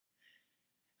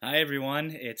Hi,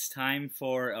 everyone. It's time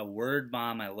for a word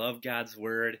bomb. I love God's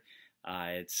word.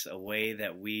 It's a way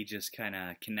that we just kind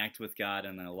of connect with God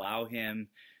and allow Him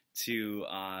to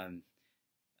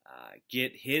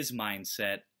get His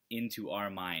mindset into our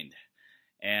mind.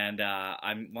 And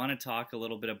I want to talk a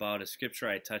little bit about a scripture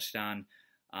I touched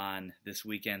on this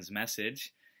weekend's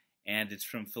message, and it's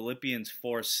from Philippians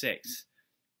 4:6.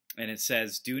 And it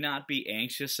says, "Do not be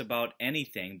anxious about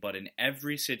anything, but in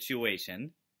every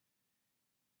situation,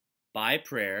 by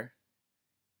prayer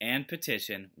and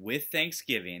petition with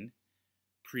thanksgiving,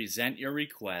 present your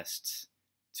requests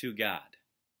to God."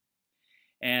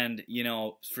 And,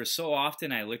 for so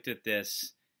often I looked at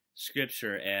this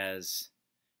scripture as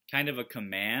kind of a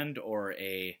command or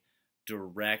a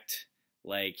direct,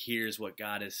 like, here's what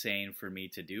God is saying for me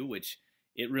to do, which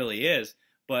it really is.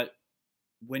 But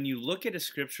when you look at a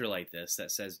scripture like this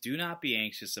that says, do not be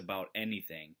anxious about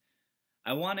anything,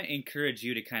 I want to encourage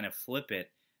you to kind of flip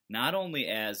it not only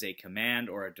as a command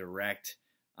or a direct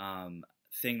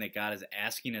thing that God is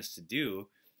asking us to do,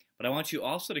 but I want you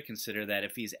also to consider that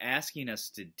if He's asking us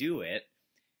to do it,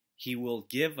 He will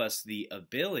give us the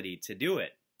ability to do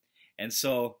it. And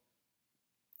so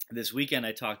this weekend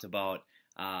I talked about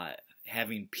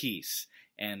having peace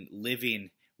and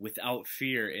living without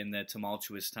fear in the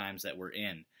tumultuous times that we're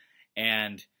in.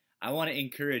 And I want to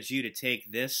encourage you to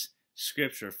take this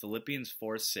scripture, Philippians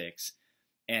 4:6,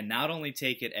 and not only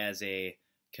take it as a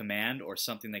command or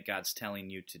something that God's telling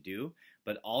you to do,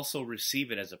 but also receive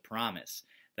it as a promise.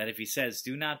 That if He says,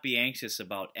 do not be anxious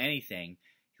about anything,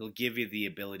 He'll give you the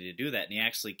ability to do that. And He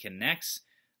actually connects.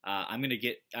 I'm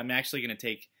actually going to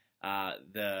take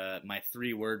my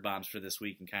 3 word bombs for this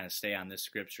week and kind of stay on this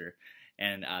scripture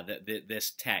and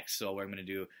this text. So what I'm going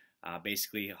to do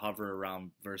basically hover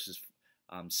around verses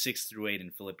 6 through 8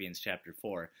 in Philippians chapter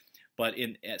 4. But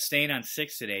in staying on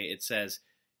 6 today,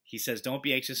 He says, don't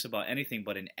be anxious about anything,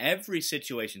 but in every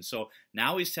situation. So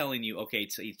now He's telling you, okay,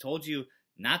 so He told you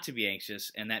not to be anxious,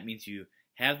 and that means you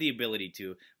have the ability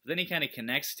to. But then He kind of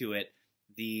connects to it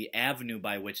the avenue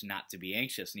by which not to be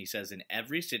anxious. And He says, in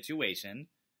every situation,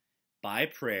 by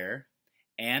prayer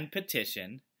and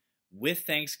petition, with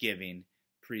thanksgiving,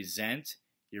 present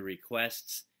your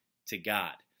requests to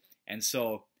God. And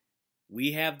so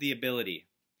we have the ability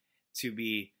to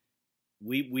be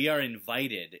we are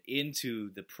invited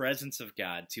into the presence of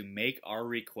God to make our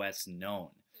requests known,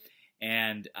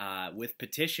 and with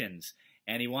petitions,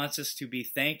 and He wants us to be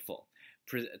thankful.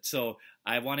 So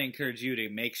I want to encourage you to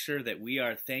make sure that we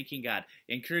are thanking God.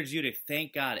 Encourage you to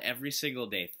thank God every single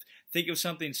day. Think of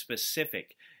something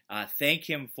specific. Thank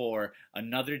Him for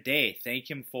another day.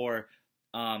 Thank Him for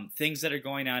things that are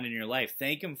going on in your life.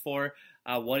 Thank Him for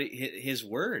His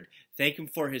Word. Thank Him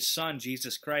for His Son,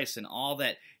 Jesus Christ, and all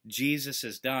that Jesus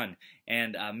has done.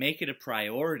 And make it a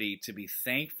priority to be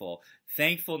thankful.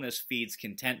 Thankfulness feeds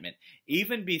contentment.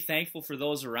 Even be thankful for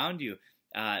those around you.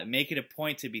 Make it a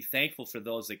point to be thankful for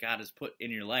those that God has put in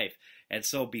your life. And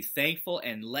so be thankful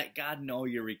and let God know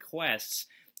your requests,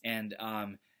 and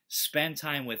spend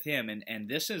time with Him. And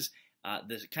this is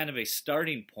this kind of a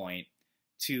starting point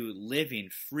to living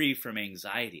free from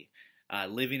anxiety,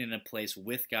 living in a place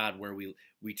with God where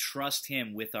we trust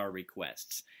Him with our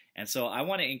requests. And so I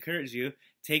want to encourage you,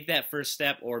 take that first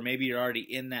step, or maybe you're already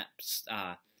in that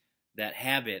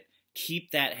habit.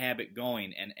 Keep that habit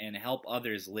going and help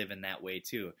others live in that way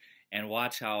too. And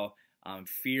watch how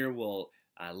fear will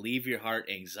leave your heart,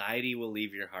 anxiety will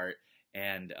leave your heart,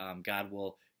 and God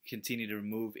will continue to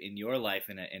move in your life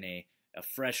in a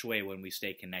fresh way when we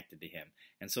stay connected to Him.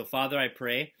 And so, Father, I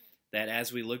pray that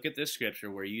as we look at this scripture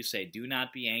where You say, do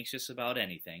not be anxious about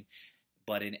anything,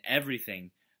 but in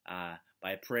everything,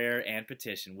 by prayer and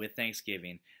petition with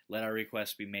thanksgiving, let our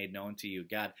requests be made known to You.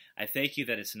 God, I thank You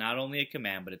that it's not only a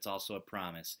command, but it's also a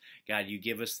promise. God, You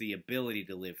give us the ability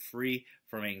to live free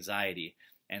from anxiety.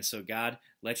 And so, God,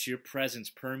 let Your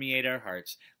presence permeate our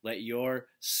hearts. Let Your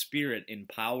Spirit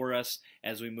empower us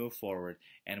as we move forward,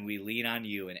 and we lean on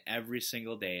You in every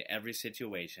single day, every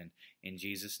situation. In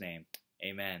Jesus' name,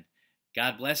 amen.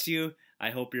 God bless you.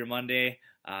 I hope your Monday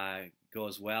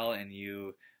goes well, and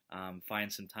you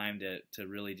find some time to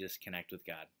really just connect with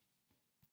God.